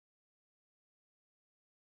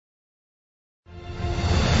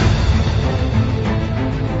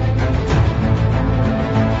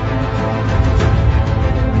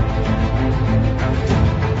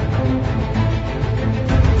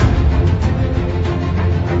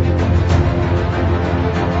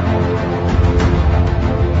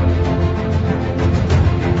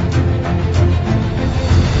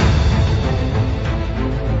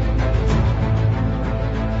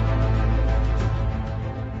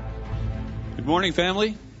Good morning,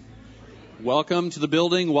 family. Welcome to the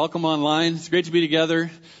building. Welcome online. It's great to be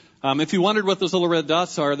together. If you wondered what those little red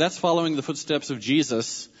dots are, that's following the footsteps of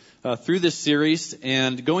Jesus through this series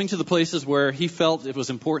and going to the places where he felt it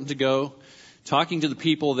was important to go, talking to the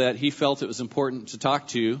people that he felt it was important to talk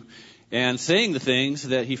to, and saying the things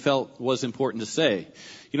that he felt was important to say.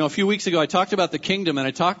 You know, a few weeks ago I talked about the kingdom, and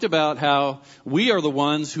I talked about how we are the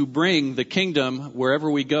ones who bring the kingdom wherever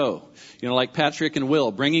we go. You know, like Patrick and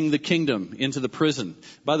Will, bringing the kingdom into the prison.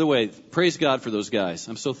 By the way, praise God for those guys.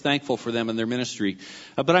 I'm so thankful for them and their ministry.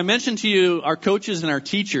 But I mentioned to you our coaches and our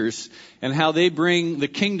teachers and how they bring the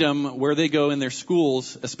kingdom where they go in their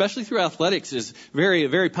schools, especially through athletics, is a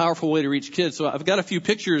very powerful way to reach kids. So I've got a few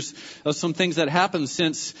pictures of some things that happened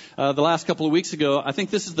since the last couple of weeks ago. I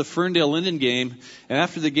think this is the Ferndale-Linden game. And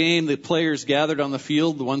after the game, the players gathered on the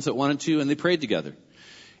field, the ones that wanted to, and they prayed together.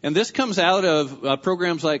 And this comes out of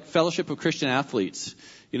programs like Fellowship of Christian Athletes,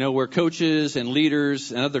 you know, where coaches and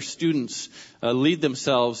leaders and other students lead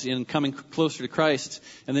themselves in coming closer to Christ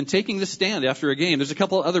and then taking the stand after a game. There's a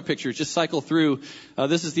couple of other pictures. Just cycle through.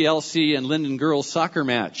 This is the LC and Linden girls soccer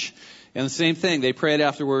match. And the same thing. They prayed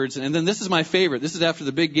afterwards. And then this is my favorite. This is after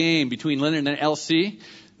the big game between Linden and LC.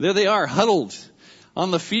 There they are, huddled on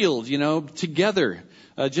the field, you know, together.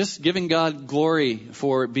 Just giving God glory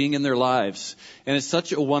for being in their lives. And it's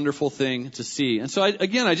such a wonderful thing to see. And so,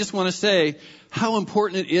 I just want to say how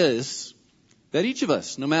important it is that each of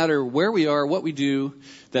us, no matter where we are, what we do,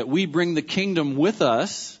 that we bring the kingdom with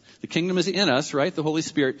us. The kingdom is in us, right? The Holy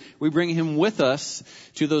Spirit. We bring him with us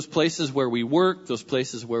to those places where we work, those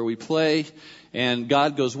places where we play. And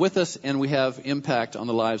God goes with us, and we have impact on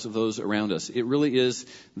the lives of those around us. It really is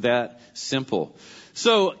that simple.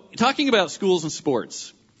 So, talking about schools and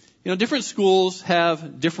sports. You know, different schools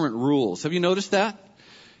have different rules. Have you noticed that?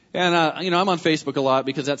 And, I'm on Facebook a lot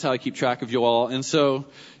because that's how I keep track of you all. And so,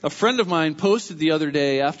 a friend of mine posted the other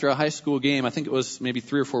day after a high school game, I think it was maybe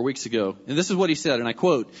 3 or 4 weeks ago. And this is what he said, and I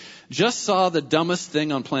quote, "Just saw the dumbest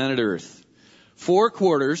thing on planet Earth. 4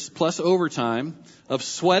 quarters plus overtime of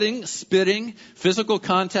sweating, spitting, physical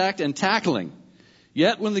contact, and tackling.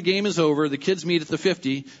 Yet when the game is over, the kids meet at the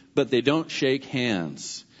 50, but they don't shake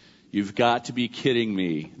hands. You've got to be kidding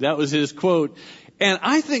me." That was his quote. And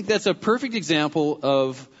I think that's a perfect example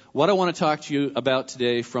of what I want to talk to you about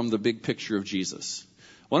today from the big picture of Jesus.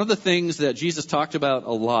 One of the things that Jesus talked about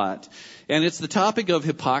a lot, and it's the topic of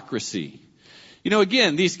hypocrisy. You know,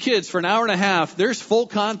 again, these kids, for an hour and a half, there's full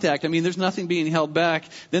contact. I mean, there's nothing being held back.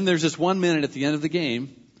 Then there's this 1 minute at the end of the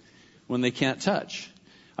game when they can't touch.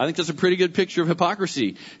 I think that's a pretty good picture of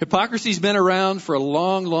hypocrisy. Hypocrisy's been around for a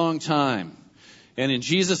long time. And in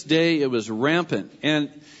Jesus' day, it was rampant. And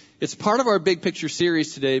it's part of our big picture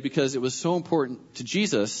series today because it was so important to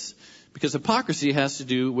Jesus, because hypocrisy has to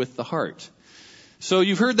do with the heart. So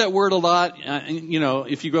you've heard that word a lot.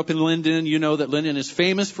 If you grew up in Linden, you know that Linden is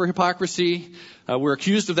famous for hypocrisy. We're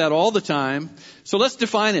accused of that all the time. So let's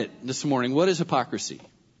define it this morning. What is hypocrisy?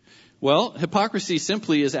 Well, hypocrisy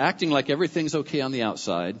simply is acting like everything's okay on the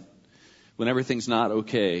outside when everything's not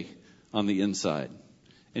okay on the inside.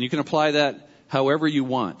 And you can apply that however you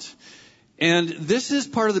want. And this is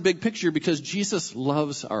part of the big picture because Jesus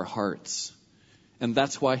loves our hearts. And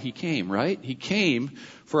that's why he came, right? He came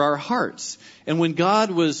for our hearts. And when God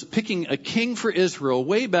was picking a king for Israel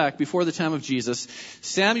way back before the time of Jesus,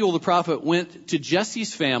 Samuel the prophet went to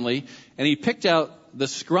Jesse's family and he picked out the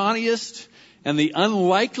scrawniest and the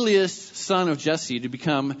unlikeliest son of Jesse to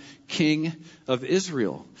become king of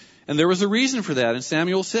Israel. And there was a reason for that. And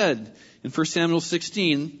Samuel said in 1 Samuel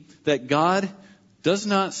 16 that God does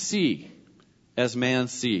not see as man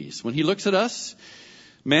sees. When he looks at us,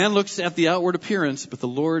 man looks at the outward appearance, but the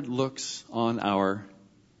Lord looks on our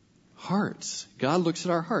hearts. God looks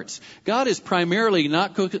at our hearts. God is primarily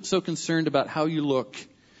not so concerned about how you look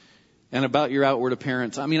and about your outward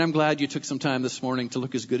appearance. I mean, I'm glad you took some time this morning to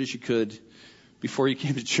look as good as you could before you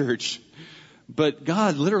came to church. But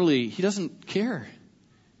God, literally, he doesn't care.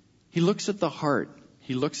 He looks at the heart.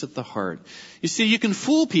 He looks at the heart. You see, you can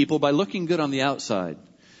fool people by looking good on the outside,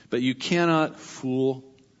 but you cannot fool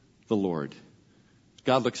the Lord.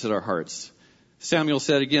 God looks at our hearts. Samuel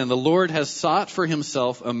said again, "The Lord has sought for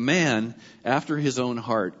himself a man after his own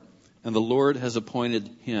heart, and the Lord has appointed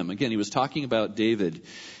him." Again, he was talking about David.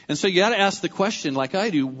 And so you got to ask the question, like I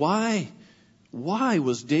do, why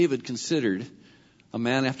was David considered a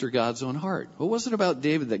man after God's own heart? What was it about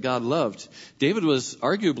David that God loved? David was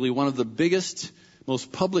arguably one of the biggest,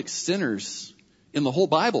 most public sinners in the whole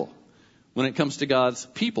Bible when it comes to God's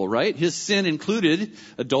people, right? His sin included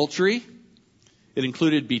adultery. It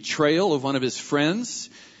included betrayal of one of his friends.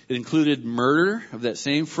 It included murder of that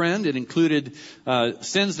same friend. It included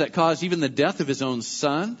sins that caused even the death of his own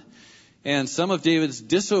son. And some of David's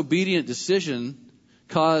disobedient decision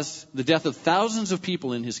caused the death of thousands of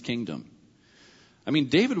people in his kingdom. I mean,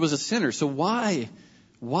 David was a sinner, so why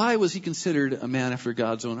was he considered a man after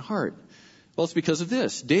God's own heart? Well, it's because of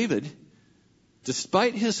this. David,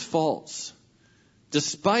 despite his faults,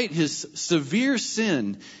 despite his severe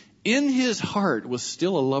sin, in his heart was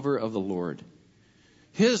still a lover of the Lord.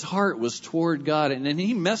 His heart was toward God, and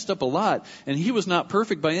he messed up a lot, and he was not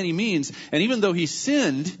perfect by any means. And even though he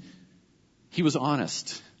sinned, he was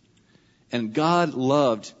honest. And God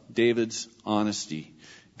loved David's honesty.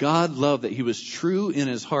 God loved that he was true in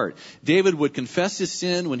his heart. David would confess his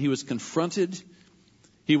sin when he was confronted.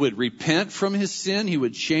 He would repent from his sin. He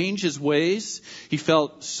would change his ways. He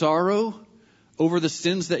felt sorrow over the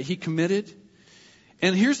sins that he committed.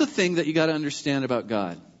 And here's the thing that you got to understand about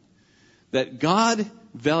God. That God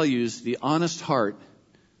values the honest heart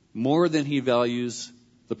more than he values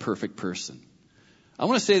the perfect person. I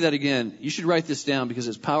want to say that again. You should write this down because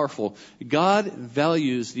it's powerful. God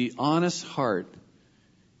values the honest heart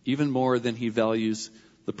even more than he values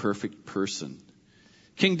the perfect person.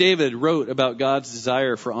 King David wrote about God's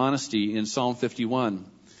desire for honesty in Psalm 51.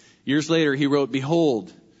 Years later, he wrote,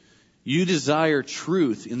 "Behold, you desire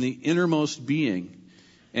truth in the innermost being,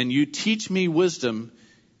 and you teach me wisdom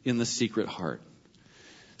in the secret heart."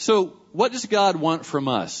 So, what does God want from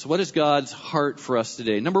us? What is God's heart for us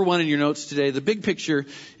today? Number one in your notes today, the big picture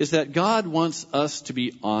is that God wants us to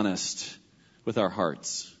be honest with our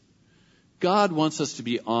hearts. God wants us to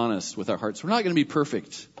be honest with our hearts. We're not going to be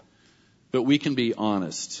perfect, but we can be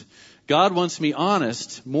honest. God wants me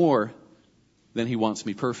honest more than he wants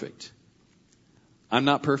me perfect. I'm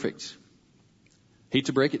not perfect. Hate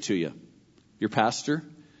to break it to you. Your pastor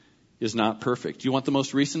is not perfect. Do you want the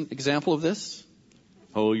most recent example of this?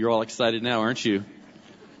 Oh, you're all excited now, aren't you?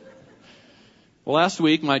 Well, last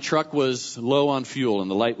week my truck was low on fuel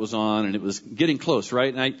and the light was on and it was getting close,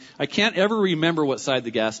 right? And I can't ever remember what side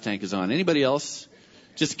the gas tank is on. Anybody else?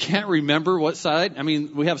 Just can't remember what side? I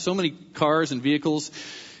mean, we have so many cars and vehicles.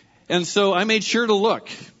 And so I made sure to look.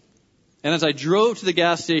 And as I drove to the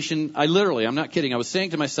gas station, I'm not kidding, I was saying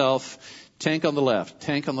to myself, tank on the left,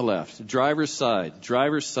 driver's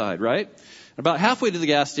side, right? About halfway to the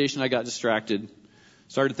gas station, I got distracted,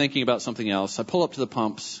 started thinking about something else. I pull up to the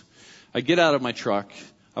pumps. I get out of my truck.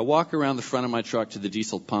 I walk around the front of my truck to the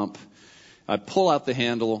diesel pump. I pull out the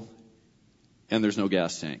handle, and there's no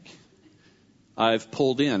gas tank. I've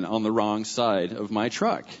pulled in on the wrong side of my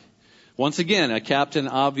truck. Once again, a Captain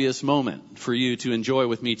Obvious moment for you to enjoy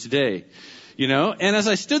with me today. You know, and as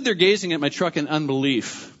I stood there gazing at my truck in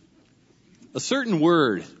unbelief, a certain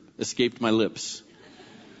word escaped my lips.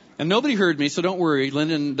 And nobody heard me, so don't worry.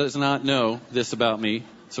 Lyndon does not know this about me,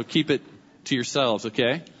 so keep it to yourselves,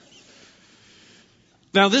 okay?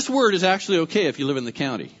 Now, this word is actually okay if you live in the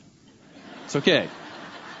county. It's okay.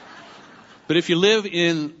 But if you live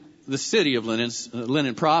in the city of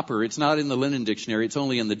Linden proper, it's not in the Linden dictionary. It's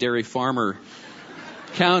only in the Dairy Farmer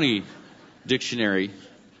County dictionary.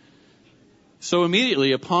 So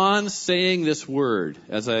immediately upon saying this word,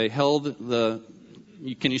 as I held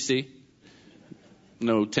can you see?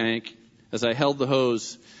 No tank. As I held the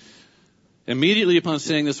hose, immediately upon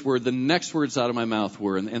saying this word, the next words out of my mouth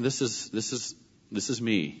were, and this is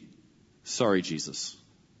me. Sorry, Jesus.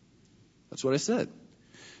 That's what I said.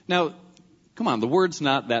 Now, come on, the word's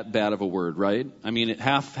not that bad of a word, right? I mean,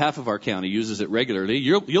 half of our county uses it regularly.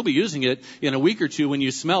 You'll be using it in a week or two when you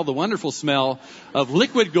smell the wonderful smell of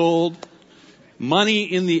liquid gold, money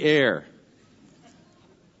in the air.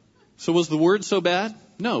 So was the word so bad?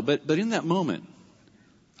 No, but in that moment,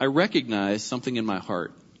 I recognized something in my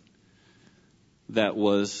heart that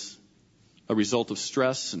was a result of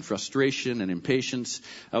stress and frustration and impatience.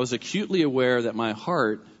 I was acutely aware that my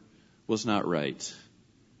heart was not right.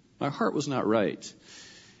 My heart was not right.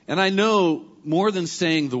 And I know more than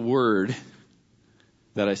saying the word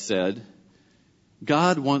that I said,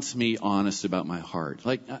 God wants me honest about my heart.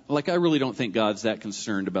 Like I really don't think God's that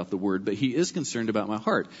concerned about the word, but he is concerned about my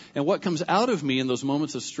heart. And what comes out of me in those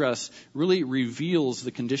moments of stress really reveals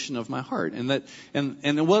the condition of my heart. And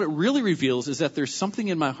what it really reveals is that there's something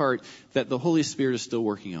in my heart that the Holy Spirit is still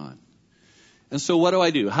working on. And so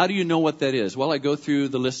what do? How do you know what that is? Well, I go through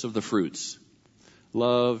the list of the fruits.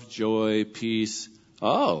 Love, joy, peace.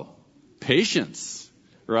 Oh, patience,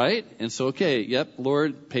 right? And so, okay, yep,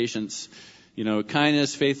 Lord, patience. You know,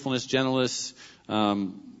 kindness, faithfulness, gentleness. I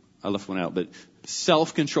left one out, but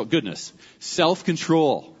self-control. Goodness.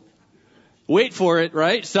 Self-control. Wait for it,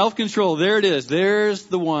 right? Self-control. There it is. There's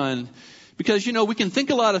the one. Because, you know, we can think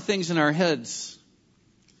a lot of things in our heads,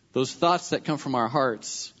 those thoughts that come from our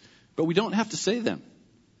hearts, but we don't have to say them,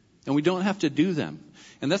 and we don't have to do them.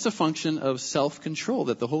 And that's a function of self-control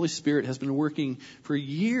that the Holy Spirit has been working for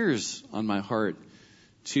years on my heart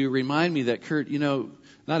to remind me that, Kurt,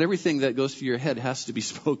 not everything that goes through your head has to be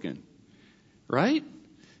spoken, right?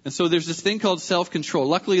 And so there's this thing called self-control.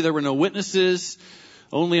 Luckily, there were no witnesses,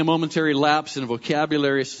 only a momentary lapse in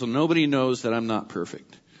vocabulary, so nobody knows that I'm not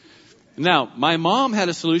perfect. Now, my mom had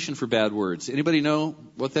a solution for bad words. Anybody know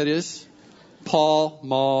what that is?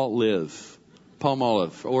 Palmolive,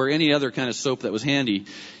 or any other kind of soap that was handy.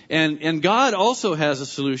 And God also has a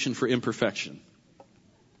solution for imperfection.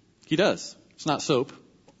 He does. It's not soap.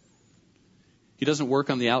 He doesn't work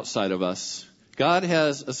on the outside of us. God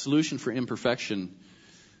has a solution for imperfection,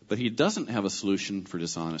 but He doesn't have a solution for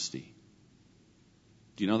dishonesty.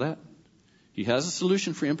 Do you know that? He has a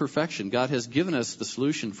solution for imperfection. God has given us the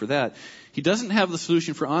solution for that. He doesn't have the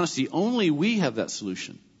solution for honesty. Only we have that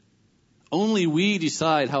solution. Only we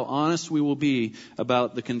decide how honest we will be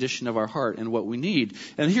about the condition of our heart and what we need.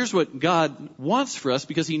 And here's what God wants for us,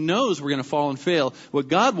 because He knows we're going to fall and fail. What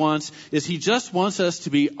God wants is He just wants us to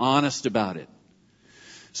be honest about it.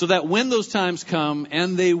 So that when those times come,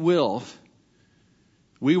 and they will,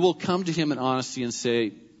 we will come to Him in honesty and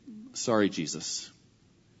say, sorry, Jesus.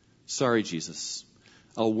 Sorry, Jesus.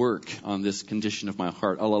 I'll work on this condition of my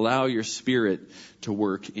heart. I'll allow your Spirit to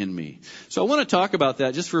work in me. So I want to talk about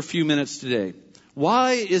that just for a few minutes today.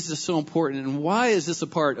 Why is this so important, and why is this a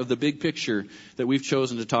part of the big picture that we've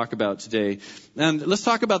chosen to talk about today? And let's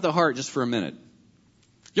talk about the heart just for a minute.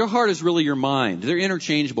 Your heart is really your mind. They're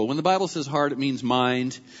interchangeable. When the Bible says heart, it means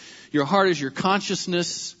mind. Your heart is your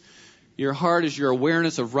consciousness. Your heart is your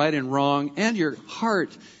awareness of right and wrong. And your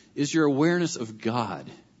heart is your awareness of God.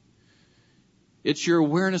 It's your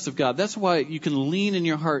awareness of God. That's why you can lean in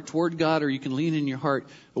your heart toward God, or you can lean in your heart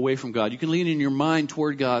away from God. You can lean in your mind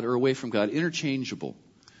toward God or away from God. Interchangeable.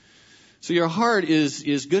 So your heart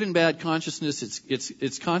is good and bad consciousness.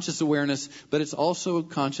 It's conscious awareness, but it's also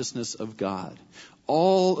consciousness of God.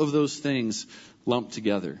 All of those things lumped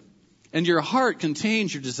together. And your heart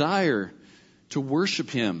contains your desire to worship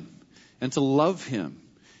Him and to love Him,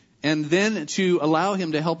 and then to allow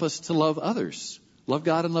Him to help us to love others. Love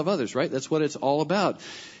God and love others, right? That's what it's all about.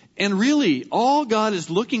 And really, all God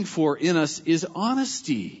is looking for in us is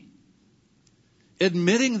honesty.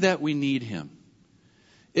 Admitting that we need Him.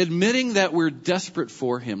 Admitting that we're desperate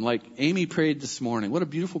for Him, like Amy prayed this morning. What a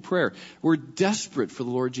beautiful prayer. We're desperate for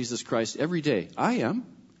the Lord Jesus Christ every day. I am.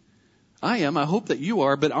 I hope that you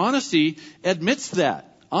are. But honesty admits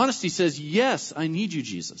that. Honesty says, yes, I need you,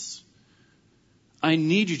 Jesus. I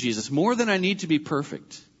need you, Jesus, more than I need to be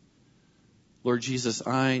perfect. Lord Jesus,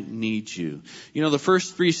 I need you. You know, the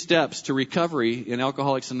first 3 steps to recovery in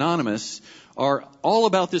Alcoholics Anonymous are all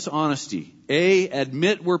about this honesty. A,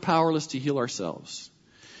 admit we're powerless to heal ourselves.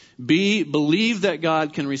 B, believe that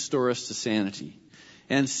God can restore us to sanity.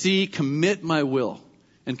 And C, commit my will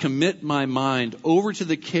and commit my mind over to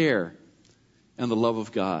the care and the love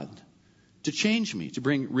of God to change me, to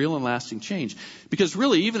bring real and lasting change. Because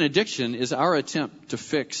really, even addiction is our attempt to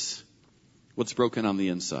fix what's broken on the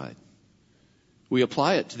inside. We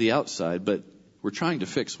apply it to the outside, but we're trying to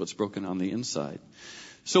fix what's broken on the inside.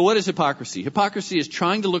 So what is hypocrisy? Hypocrisy is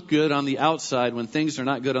trying to look good on the outside when things are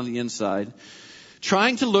not good on the inside.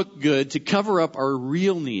 Trying to look good to cover up our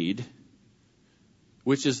real need,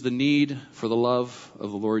 which is the need for the love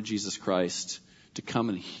of the Lord Jesus Christ to come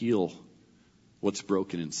and heal what's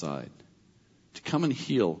broken inside. To come and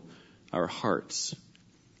heal our hearts.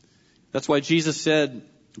 That's why Jesus said,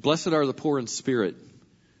 blessed are the poor in spirit,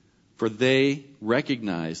 for they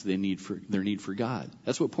recognize their need for God.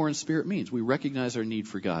 That's what poor in spirit means. We recognize our need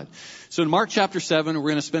for God. So in Mark chapter 7, we're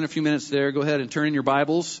going to spend a few minutes there. Go ahead and turn in your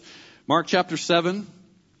Bibles. Mark chapter 7,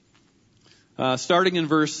 starting in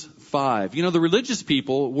verse 5. You know, the religious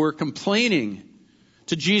people were complaining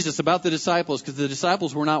to Jesus about the disciples because the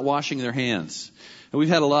disciples were not washing their hands. And we've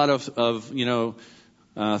had a lot of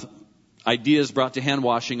ideas brought to hand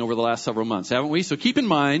washing over the last several months, haven't we? So keep in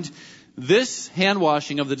mind, this hand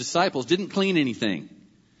washing of the disciples didn't clean anything.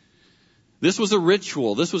 This was a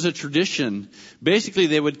ritual. This was a tradition. Basically,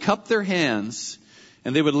 they would cup their hands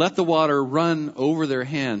and they would let the water run over their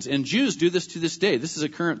hands. And Jews do this to this day. This is a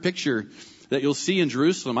current picture that you'll see in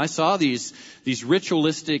Jerusalem. I saw these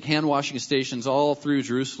ritualistic hand washing stations all through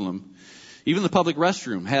Jerusalem. Even the public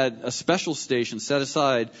restroom had a special station set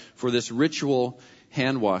aside for this ritual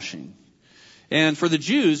hand washing. And for the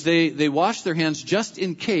Jews, they washed their hands just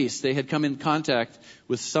in case they had come in contact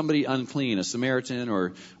with somebody unclean, a Samaritan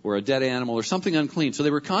or a dead animal or something unclean. So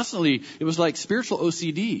they were constantly, it was like spiritual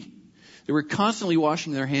OCD. They were constantly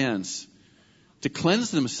washing their hands to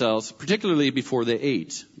cleanse themselves, particularly before they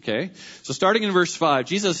ate. Okay? So starting in verse 5,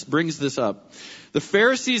 Jesus brings this up. The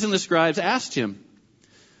Pharisees and the scribes asked him,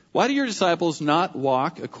 "Why do your disciples not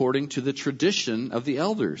walk according to the tradition of the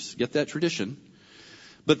elders?" Get that tradition?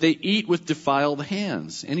 "But they eat with defiled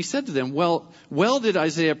hands." And he said to them, well did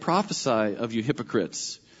Isaiah prophesy of you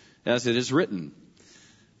hypocrites, as it is written,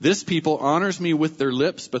 "This people honors me with their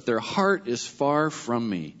lips, but their heart is far from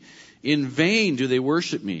me. In vain do they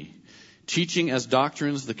worship me, teaching as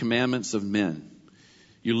doctrines the commandments of men.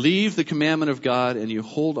 You leave the commandment of God and you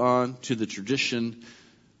hold on to the tradition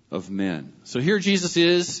of men." So here Jesus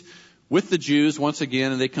is with the Jews once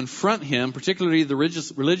again, and they confront him, particularly the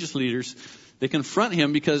religious leaders. They confront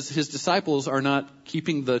him because his disciples are not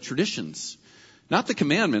keeping the traditions. Not the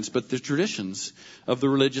commandments, but the traditions of the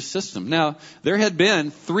religious system. Now, there had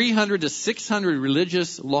been 300 to 600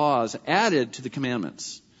 religious laws added to the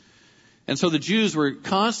commandments. And so the Jews were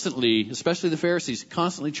constantly, especially the Pharisees,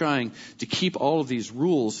 constantly trying to keep all of these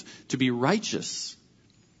rules to be righteous.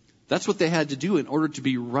 That's what they had to do in order to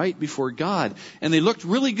be right before God. And they looked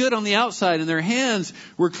really good on the outside and their hands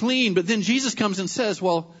were clean. But then Jesus comes and says,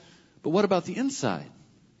 well, but what about the inside?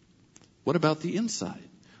 What about the inside?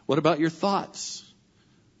 What about your thoughts?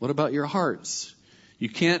 What about your hearts? You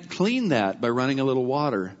can't clean that by running a little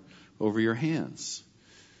water over your hands.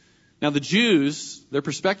 Now the Jews, their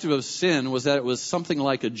perspective of sin was that it was something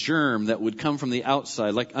like a germ that would come from the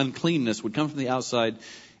outside, like uncleanness would come from the outside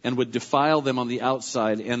and would defile them on the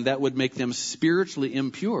outside, and that would make them spiritually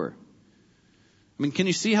impure. I mean, can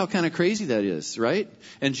you see how kind of crazy that is, right?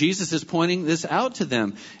 And Jesus is pointing this out to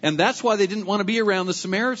them. And that's why they didn't want to be around the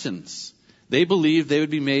Samaritans. They believed they would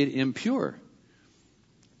be made impure.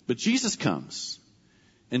 But Jesus comes,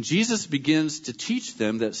 and Jesus begins to teach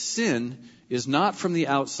them that sin is not from the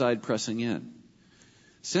outside pressing in.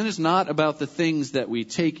 Sin is not about the things that we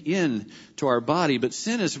take in to our body, but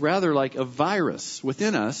sin is rather like a virus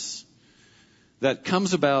within us that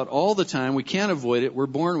comes about all the time. We can't avoid it. We're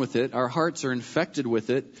born with it. Our hearts are infected with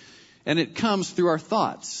it, and it comes through our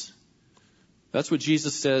thoughts. That's what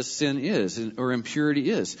Jesus says sin is, or impurity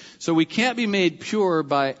is. So we can't be made pure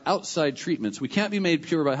by outside treatments. We can't be made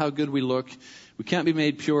pure by how good we look. We can't be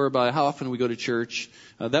made pure by how often we go to church.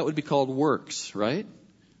 That would be called works, right?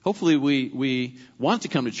 Hopefully we want to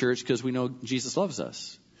come to church because we know Jesus loves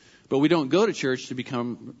us. But we don't go to church to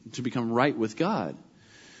become right with God.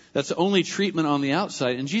 That's only treatment on the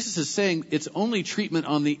outside. And Jesus is saying it's only treatment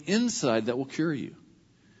on the inside that will cure you.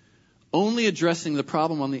 Only addressing the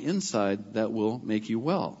problem on the inside that will make you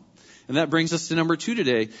well. And that brings us to number 2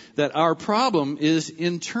 today, that our problem is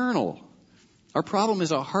internal. Our problem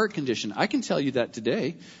is a heart condition. I can tell you that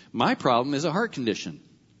today. My problem is a heart condition.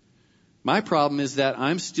 My problem is that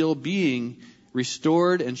I'm still being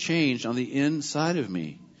restored and changed on the inside of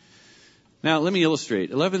me. Now, let me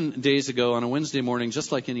illustrate. 11 days ago on a Wednesday morning,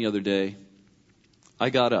 just like any other day, I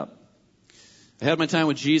got up. I had my time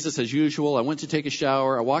with Jesus as usual. I went to take a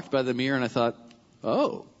shower. I walked by the mirror and I thought,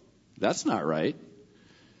 oh, that's not right.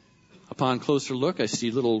 Upon closer look, I see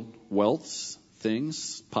little welts,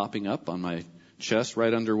 things popping up on my chest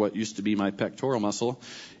right under what used to be my pectoral muscle.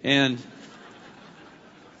 And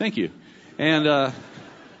thank you. And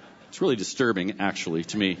it's really disturbing, actually,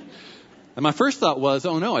 to me. And my first thought was,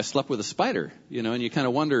 oh no, I slept with a spider, and you kind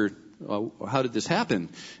of wonder, how did this happen?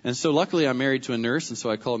 And so luckily I'm married to a nurse, and so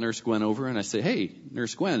I call Nurse Gwen over and I say, hey,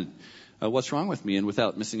 Nurse Gwen, what's wrong with me? And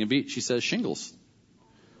without missing a beat, she says, shingles.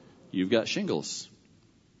 You've got shingles.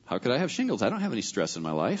 How could I have shingles? I don't have any stress in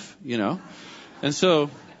my life, And so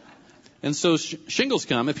shingles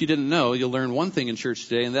come. If you didn't know, you'll learn one thing in church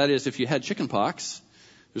today, and that is if you had chickenpox,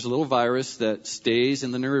 there's a little virus that stays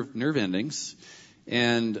in the nerve endings,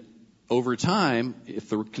 and over time, if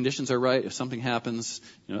the conditions are right, if something happens,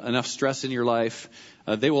 enough stress in your life,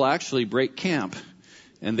 they will actually break camp,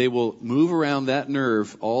 and they will move around that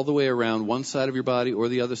nerve all the way around one side of your body or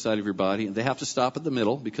the other side of your body. And they have to stop at the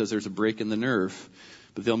middle because there's a break in the nerve.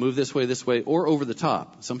 But they'll move this way, or over the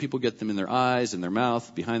top. Some people get them in their eyes, in their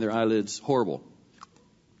mouth, behind their eyelids. Horrible.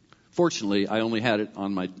 Fortunately, I only had it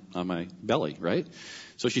on my belly, right?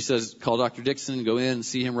 So she says, call Dr. Dixon, go in and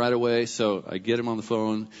see him right away. So I get him on the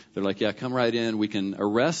phone. They're like, yeah, come right in. We can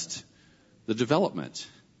arrest the development.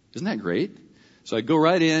 Isn't that great? So I go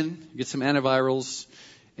right in, get some antivirals,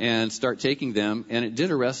 and start taking them. And it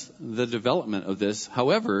did arrest the development of this.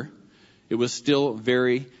 However, it was still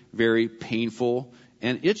very, very painful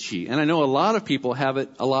and itchy. And I know a lot of people have it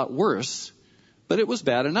a lot worse, but it was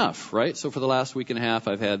bad enough, right? So for the last week and a half,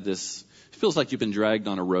 I've had this. It feels like you've been dragged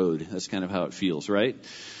on a road. That's kind of how it feels, right?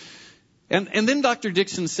 And then Dr.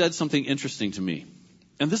 Dixon said something interesting to me.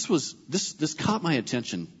 And this caught my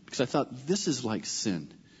attention because I thought, this is like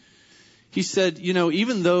sin. He said,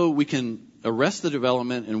 even though we can arrest the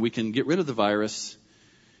development and we can get rid of the virus,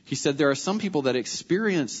 he said there are some people that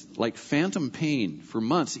experience like phantom pain for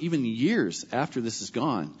months, even years after this is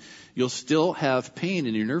gone. You'll still have pain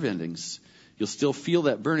in your nerve endings. You'll still feel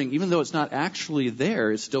that burning. Even though it's not actually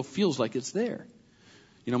there, it still feels like it's there.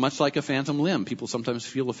 Much like a phantom limb. People sometimes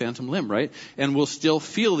feel a phantom limb, right? And we'll still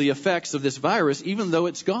feel the effects of this virus even though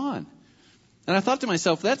it's gone. And I thought to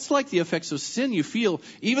myself, that's like the effects of sin you feel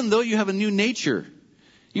even though you have a new nature.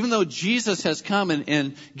 Even though Jesus has come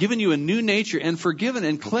and given you a new nature and forgiven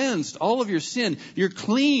and cleansed all of your sin, you're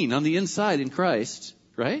clean on the inside in Christ,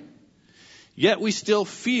 right? Yet we still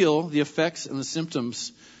feel the effects and the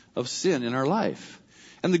symptoms of sin in our life.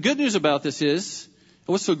 And the good news about this is,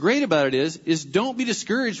 what's so great about it is don't be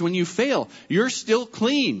discouraged when you fail. You're still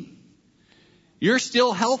clean. You're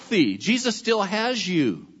still healthy. Jesus still has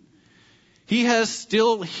you. He has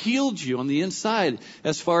still healed you on the inside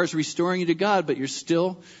as far as restoring you to God, but you're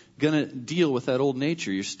still going to deal with that old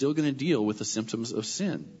nature. You're still going to deal with the symptoms of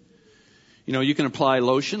sin. You can apply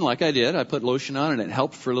lotion like I did. I put lotion on and it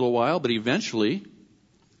helped for a little while, but eventually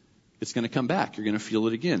it's going to come back. You're going to feel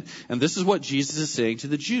it again. And this is what Jesus is saying to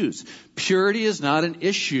the Jews. Purity is not an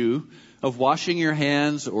issue of washing your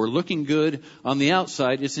hands or looking good on the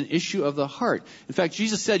outside. It's an issue of the heart. In fact,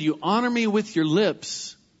 Jesus said, you honor me with your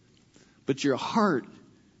lips, but your heart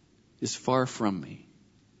is far from me.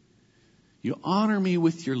 You honor me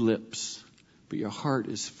with your lips, but your heart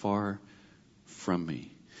is far from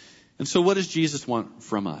me. And so what does Jesus want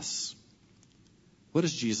from us? What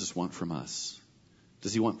does Jesus want from us?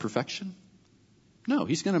 Does he want perfection? No,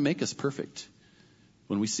 he's going to make us perfect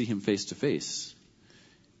when we see him face to face.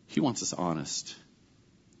 He wants us honest.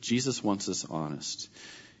 Jesus wants us honest.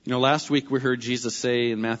 Last week we heard Jesus say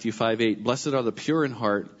in Matthew 5:8, blessed are the pure in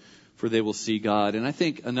heart, for they will see God. And I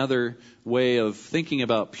think another way of thinking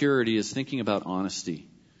about purity is thinking about honesty.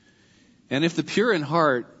 And if the pure in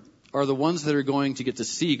heart are the ones that are going to get to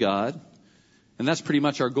see God, and that's pretty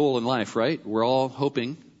much our goal in life, right? We're all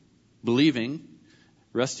hoping, believing,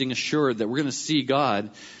 resting assured that we're going to see God,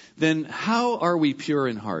 then how are we pure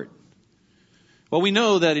in heart? Well, we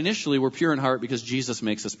know that initially we're pure in heart because Jesus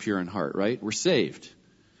makes us pure in heart, right? We're saved.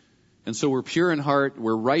 And so we're pure in heart,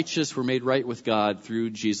 we're righteous, we're made right with God through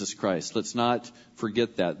Jesus Christ. Let's not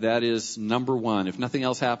forget that. That is number one. If nothing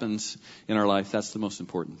else happens in our life, that's the most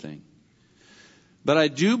important thing. But I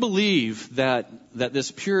do believe that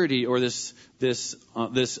this purity or this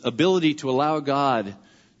ability to allow God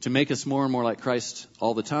to make us more and more like Christ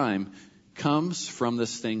all the time comes from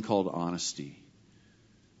this thing called honesty.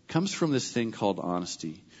 Comes from this thing called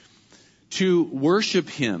honesty. To worship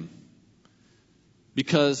him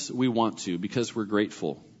because we want to, because we're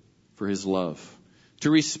grateful for his love. To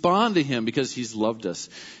respond to him because he's loved us.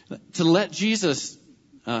 To let Jesus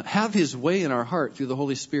have his way in our heart through the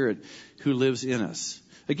Holy Spirit who lives in us.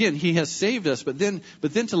 Again, he has saved us, but then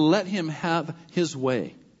to let him have his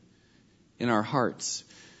way in our hearts.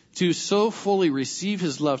 To so fully receive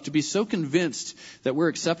his love, to be so convinced that we're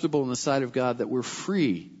acceptable in the sight of God, that we're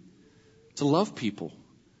free to love people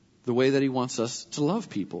the way that he wants us to love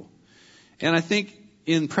people. And I think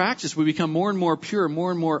in practice we become more and more pure,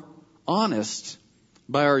 more and more honest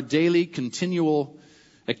by our daily, continual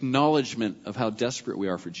acknowledgement of how desperate we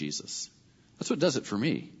are for Jesus. That's what does it for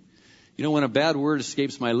me. When a bad word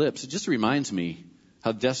escapes my lips, it just reminds me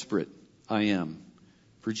how desperate I am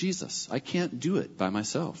for Jesus. I can't do it by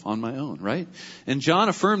myself, on my own, right? And John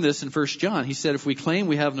affirmed this in 1 John. He said, if we claim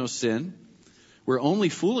we have no sin, we're only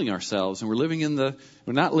fooling ourselves and we're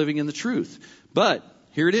not living in the truth. But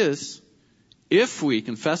here it is. If we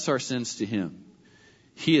confess our sins to him,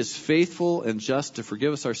 he is faithful and just to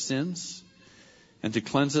forgive us our sins and to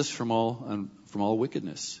cleanse us from all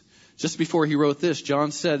wickedness. Just before he wrote this,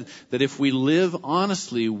 John said that if we live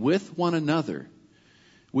honestly with one another,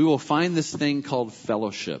 we will find this thing called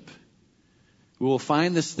fellowship. We will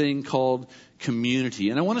find this thing called community.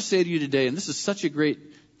 And I want to say to you today, and this is such a great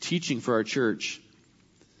teaching for our church,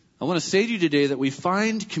 I want to say to you today that we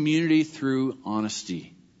find community through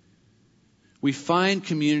honesty. We find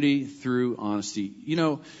community through honesty.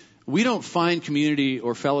 We don't find community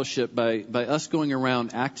or fellowship by us going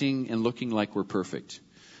around acting and looking like we're perfect.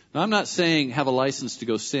 Now, I'm not saying have a license to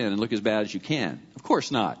go sin and look as bad as you can. Of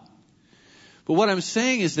course not. But what I'm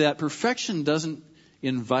saying is that perfection doesn't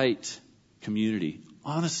invite community.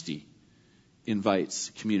 Honesty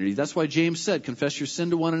invites community. That's why James said, confess your sin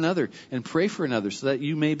to one another and pray for another so that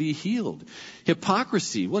you may be healed.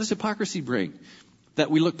 Hypocrisy. What does hypocrisy bring?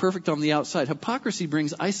 That we look perfect on the outside. Hypocrisy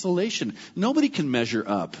brings isolation. Nobody can measure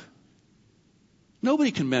up.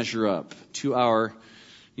 Nobody can measure up to our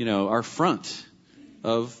front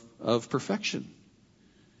of perfection.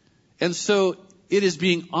 And so it is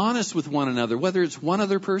being honest with one another, whether it's one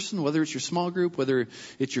other person, whether it's your small group, whether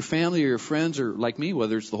it's your family or your friends, or like me,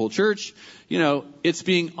 whether it's the whole church. It's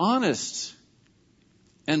being honest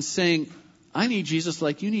and saying, I need Jesus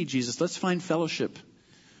like you need Jesus. Let's find fellowship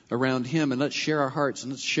around him, and let's share our hearts,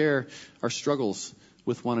 and let's share our struggles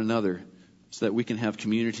with one another so that we can have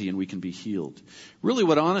community and we can be healed. Really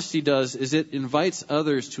what honesty does is it invites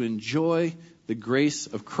others to enjoy the grace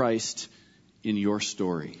of Christ in your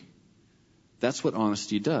story. That's what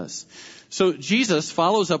honesty does. So Jesus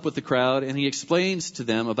follows up with the crowd, and he explains to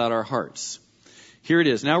them about our hearts. Here it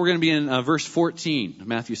is. Now we're going to be in verse 14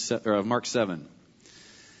 of Mark 7.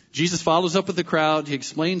 Jesus follows up with the crowd. He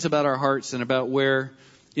explains about our hearts and about where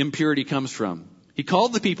impurity comes from. He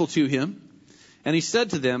called the people to him, and he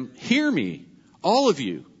said to them, hear me, all of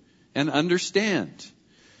you, and understand.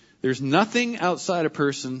 There's nothing outside a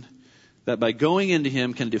person that by going into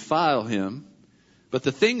him can defile him, but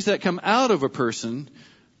the things that come out of a person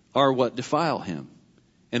are what defile him.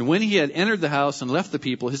 And when he had entered the house and left the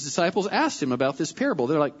people, his disciples asked him about this parable.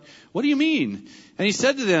 They're like, what do you mean? And he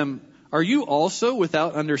said to them, are you also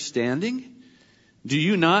without understanding? Do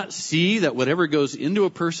you not see that whatever goes into a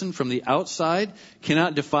person from the outside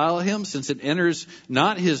cannot defile him, since it enters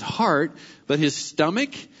not his heart, but his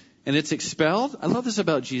stomach, and it's expelled? I love this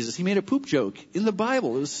about Jesus. He made a poop joke in the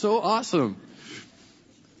Bible. It was so awesome.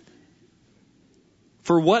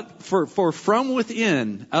 For from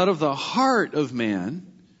within, out of the heart of man,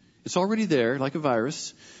 it's already there, like a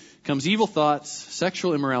virus, comes evil thoughts,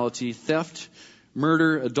 sexual immorality, theft,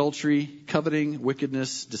 murder, adultery, coveting,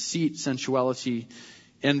 wickedness, deceit, sensuality,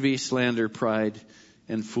 envy, slander, pride,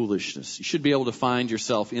 and foolishness. You should be able to find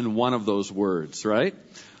yourself in one of those words, right?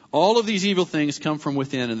 All of these evil things come from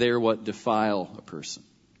within, and they are what defile a person.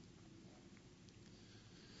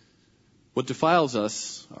 What defiles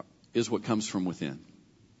us is what comes from within.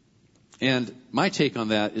 And my take on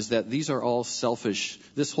that is that these are all selfish.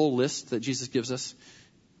 This whole list that Jesus gives us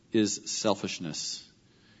is selfishness.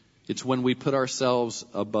 It's when we put ourselves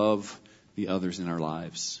above the others in our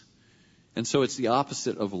lives. And so it's the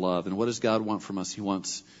opposite of love. And what does God want from us? He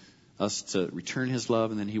wants us to return his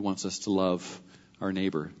love, and then he wants us to love our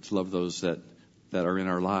neighbor, to love those that are in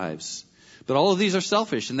our lives. But all of these are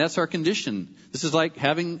selfish, and that's our condition. This is like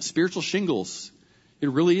having spiritual shingles.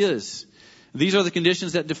 It really is. These are the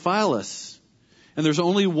conditions that defile us. And there's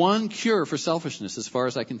only one cure for selfishness, as far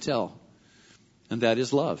as I can tell, and that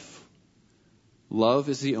is love. Love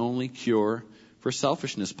is the only cure for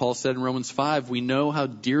selfishness. Paul said in Romans 5, we know how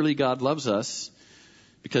dearly God loves us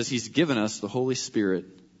because he's given us the Holy Spirit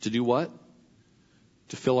to do what?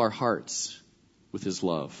 To fill our hearts with his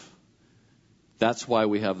love. That's why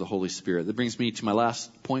we have the Holy Spirit. That brings me to my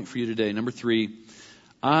last point for you today. Number 3,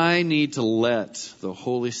 I need to let the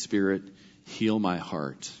Holy Spirit heal my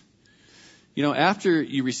heart. After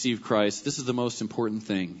you receive Christ, this is the most important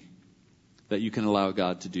thing that you can allow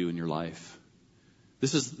God to do in your life.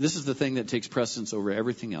 This is the thing that takes precedence over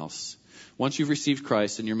everything else. Once you've received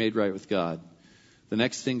Christ and you're made right with God, the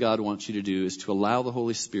next thing God wants you to do is to allow the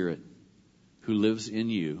Holy Spirit who lives in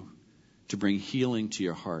you to bring healing to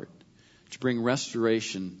your heart, to bring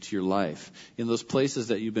restoration to your life in those places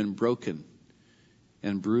that you've been broken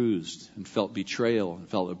and bruised and felt betrayal and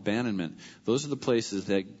felt abandonment. Those are the places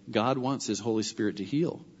that God wants his Holy Spirit to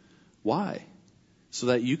heal. Why? So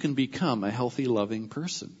that you can become a healthy, loving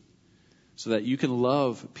person. So that you can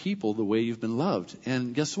love people the way you've been loved.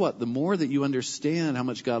 And guess what? The more that you understand how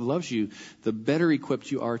much God loves you, the better equipped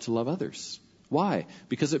you are to love others. Why?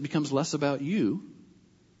 Because it becomes less about you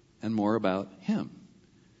and more about him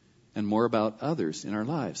and more about others in our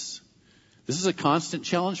lives. This is a constant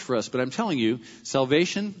challenge for us, but I'm telling you,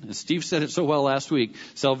 salvation, as Steve said it so well last week,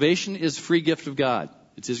 salvation is a free gift of God.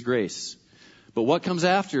 It's his grace. But what comes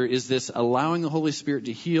after is this allowing the Holy Spirit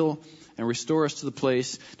to heal and restore us to the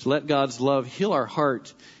place, to let God's love heal our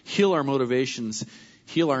heart, heal our motivations,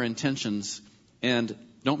 heal our intentions. And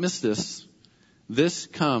don't miss this. This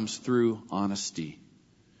comes through honesty.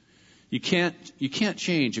 You can't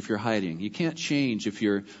change if you're hiding. You can't change if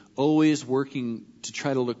you're always working to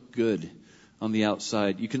try to look good on the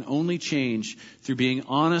outside. You can only change through being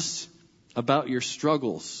honest about your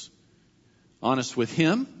struggles. Honest with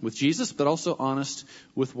him, with Jesus, but also honest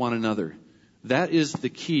with one another. That is the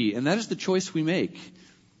key, and that is the choice we make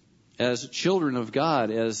as children of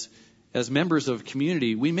God, as members of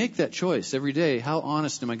community. We make that choice every day. How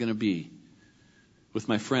honest am I going to be with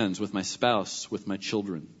my friends, with my spouse, with my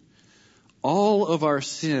children? All of our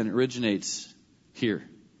sin originates here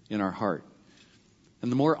in our heart.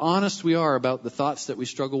 And the more honest we are about the thoughts that we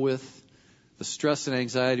struggle with, the stress and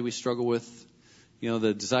anxiety we struggle with,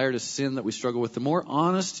 the desire to sin that we struggle with, the more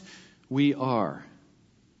honest we are,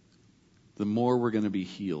 the more we're going to be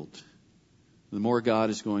healed. The more God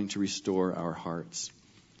is going to restore our hearts.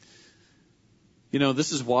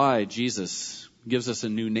 This is why Jesus gives us a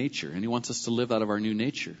new nature, and he wants us to live out of our new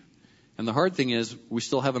nature. And the hard thing is, we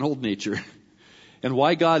still have an old nature. And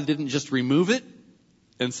why God didn't just remove it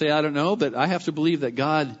and say, I don't know, but I have to believe that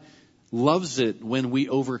God loves it when we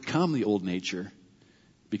overcome the old nature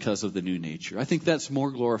because of the new nature. I think that's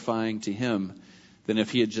more glorifying to him than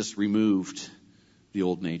if he had just removed the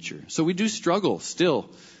old nature. So we do struggle still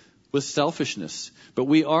with selfishness, but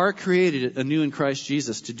we are created anew in Christ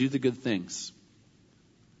Jesus to do the good things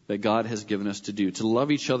that God has given us to do, to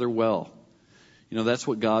love each other well. That's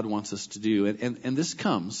what God wants us to do. And this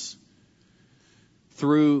comes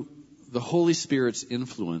through the Holy Spirit's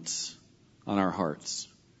influence on our hearts.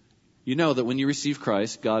 You know that when you receive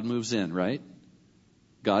Christ, God moves in, right?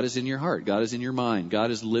 God is in your heart. God is in your mind.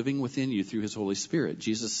 God is living within you through his Holy Spirit.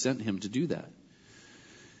 Jesus sent him to do that.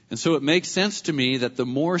 And so it makes sense to me that the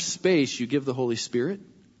more space you give the Holy Spirit,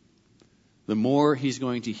 the more he's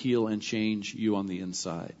going to heal and change you on the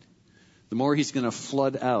inside. The more he's going to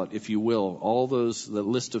flood out, if you will, the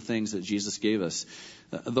list of things that Jesus gave us.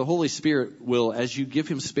 The Holy Spirit will, as you give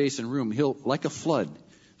him space and room, he'll, like a flood,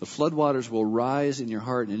 the floodwaters will rise in your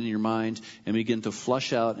heart and in your mind and begin to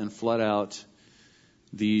flush out and flood out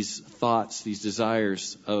these thoughts, these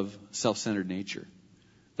desires of self-centered nature.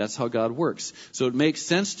 That's how God works. So it makes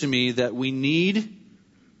sense to me that we need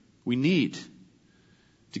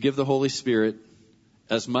to give the Holy Spirit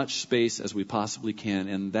as much space as we possibly can,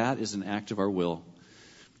 and that is an act of our will.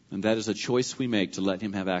 And that is a choice we make to let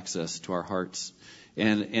him have access to our hearts.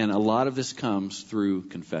 And a lot of this comes through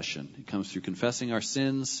confession. It comes through confessing our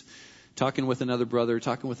sins, talking with another brother,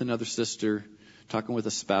 talking with another sister, talking with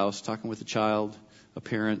a spouse, talking with a child, a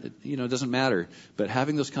parent. It doesn't matter. But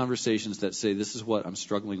having those conversations that say, this is what I'm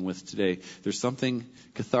struggling with today. There's something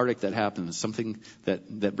cathartic that happens, something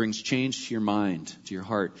that brings change to your mind, to your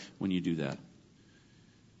heart when you do that.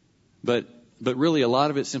 But really, a lot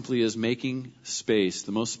of it simply is making space,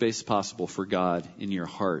 the most space possible for God in your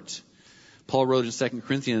heart. Paul wrote in 2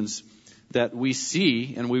 Corinthians that we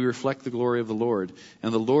see and we reflect the glory of the Lord.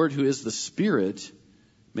 And the Lord, who is the Spirit,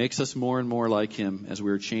 makes us more and more like him as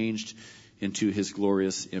we are changed into his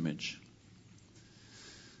glorious image.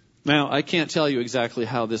 Now, I can't tell you exactly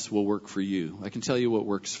how this will work for you. I can tell you what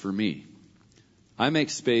works for me. I make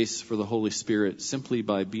space for the Holy Spirit simply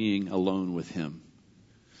by being alone with him.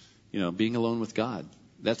 Being alone with God.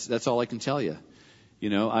 That's all I can tell you.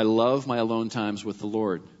 I love my alone times with the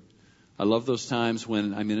Lord. I love those times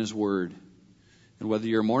when I'm in his word. And whether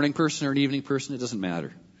you're a morning person or an evening person, it doesn't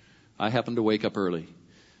matter. I happen to wake up early.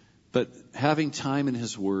 But having time in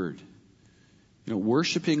his word,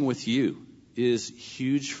 worshiping with you is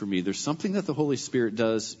huge for me. There's something that the Holy Spirit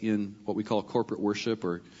does in what we call corporate worship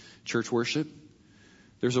or church worship.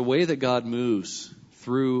 There's a way that God moves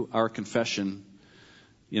through our confession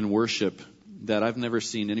in worship that I've never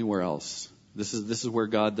seen anywhere else. This is where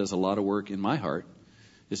God does a lot of work in my heart.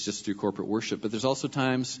 It's just through corporate worship. But there's also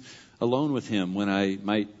times alone with him when I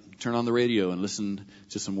might turn on the radio and listen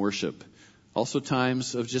to some worship. Also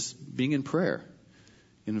times of just being in prayer,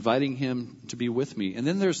 inviting him to be with me. And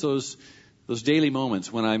then there's those daily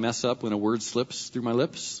moments when I mess up, when a word slips through my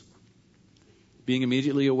lips, being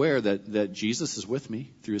immediately aware that Jesus is with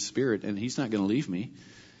me through his Spirit and he's not going to leave me.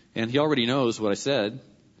 And he already knows what I said.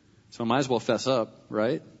 So I might as well fess up,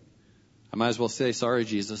 right? I might as well say, sorry,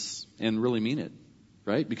 Jesus, and really mean it,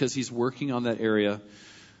 right? Because he's working on that area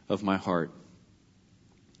of my heart.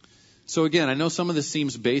 So again, I know some of this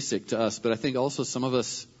seems basic to us, but I think also some of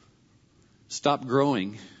us stop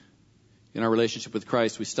growing in our relationship with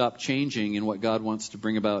Christ. We stop changing in what God wants to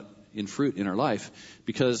bring about in fruit in our life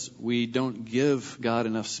because we don't give God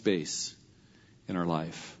enough space in our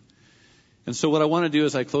life. And so what I want to do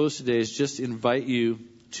as I close today is just invite you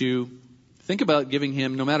to think about giving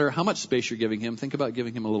him, no matter how much space you're giving him, think about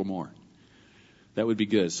giving him a little more. That would be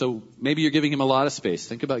good. So maybe you're giving him a lot of space.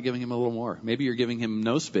 Think about giving him a little more. Maybe you're giving him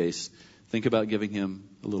no space. Think about giving him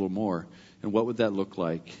a little more. And what would that look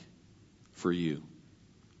like for you?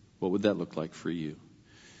 What would that look like for you?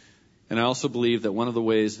 And I also believe that one of the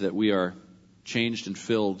ways that we are changed and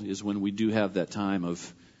filled is when we do have that time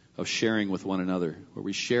of sharing with one another, where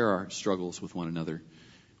we share our struggles with one another.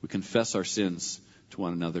 We confess our sins to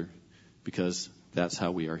one another because that's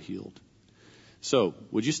how we are healed. So,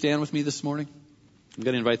 would you stand with me this morning? I'm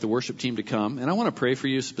going to invite the worship team to come, and I want to pray for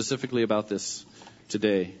you specifically about this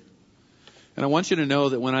today. And I want you to know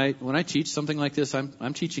that when I teach something like this,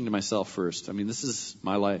 I'm teaching to myself first. I mean, this is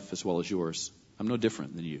my life as well as yours. I'm no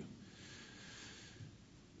different than you.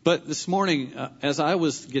 But this morning, as I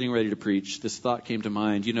was getting ready to preach, this thought came to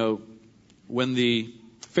mind. You know, when the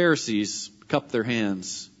Pharisees cup their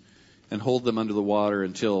hands and hold them under the water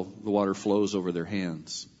until the water flows over their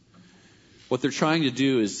hands, what they're trying to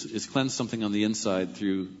do is cleanse something on the inside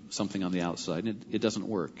through something on the outside, and it doesn't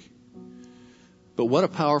work. But what a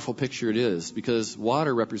powerful picture it is, because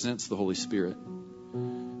water represents the Holy Spirit.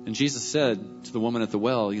 And Jesus said to the woman at the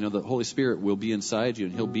well, you know, the Holy Spirit will be inside you,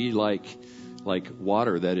 and he'll be like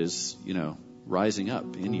water that is, you know, rising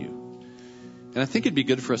up in you. And I think it'd be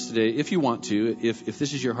good for us today, if you want to, if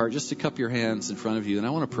this is your heart, just to cup your hands in front of you. And I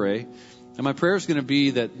want to pray. And my prayer is going to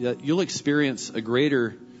be that you'll experience a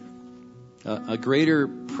greater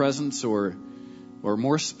presence or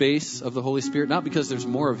more space of the Holy Spirit, not because there's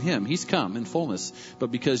more of him. He's come in fullness,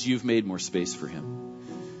 but because you've made more space for him.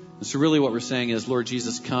 And so really what we're saying is, Lord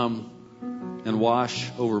Jesus, come and wash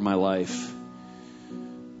over my life.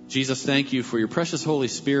 Jesus, thank you for your precious Holy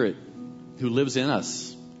Spirit who lives in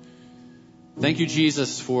us. Thank you,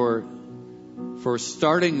 Jesus, for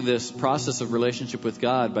starting this process of relationship with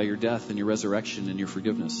God by your death and your resurrection and your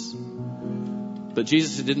forgiveness. But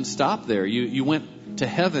Jesus, it didn't stop there. You went to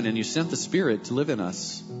heaven and you sent the Spirit to live in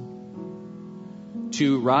us,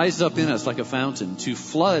 to rise up in us like a fountain, to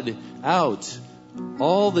flood out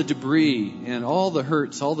all the debris and all the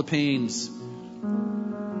hurts, all the pains,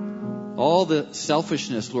 all the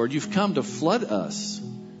selfishness, Lord. You've come to flood us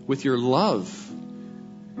with your love.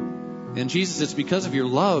 And Jesus, it's because of your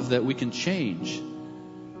love that we can change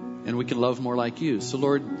and we can love more like you. So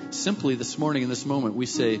Lord, simply this morning in this moment, we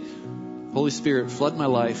say, Holy Spirit, flood my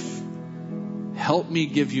life. Help me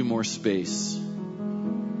give you more space.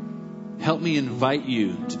 Help me invite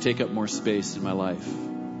you to take up more space in my life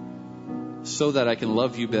so that I can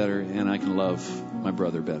love you better and I can love my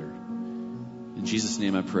brother better. In Jesus'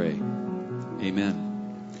 name I pray.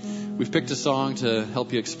 Amen. We've picked a song to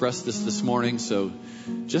help you express this morning, so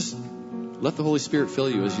just let the Holy Spirit fill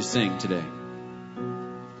you as you sing today.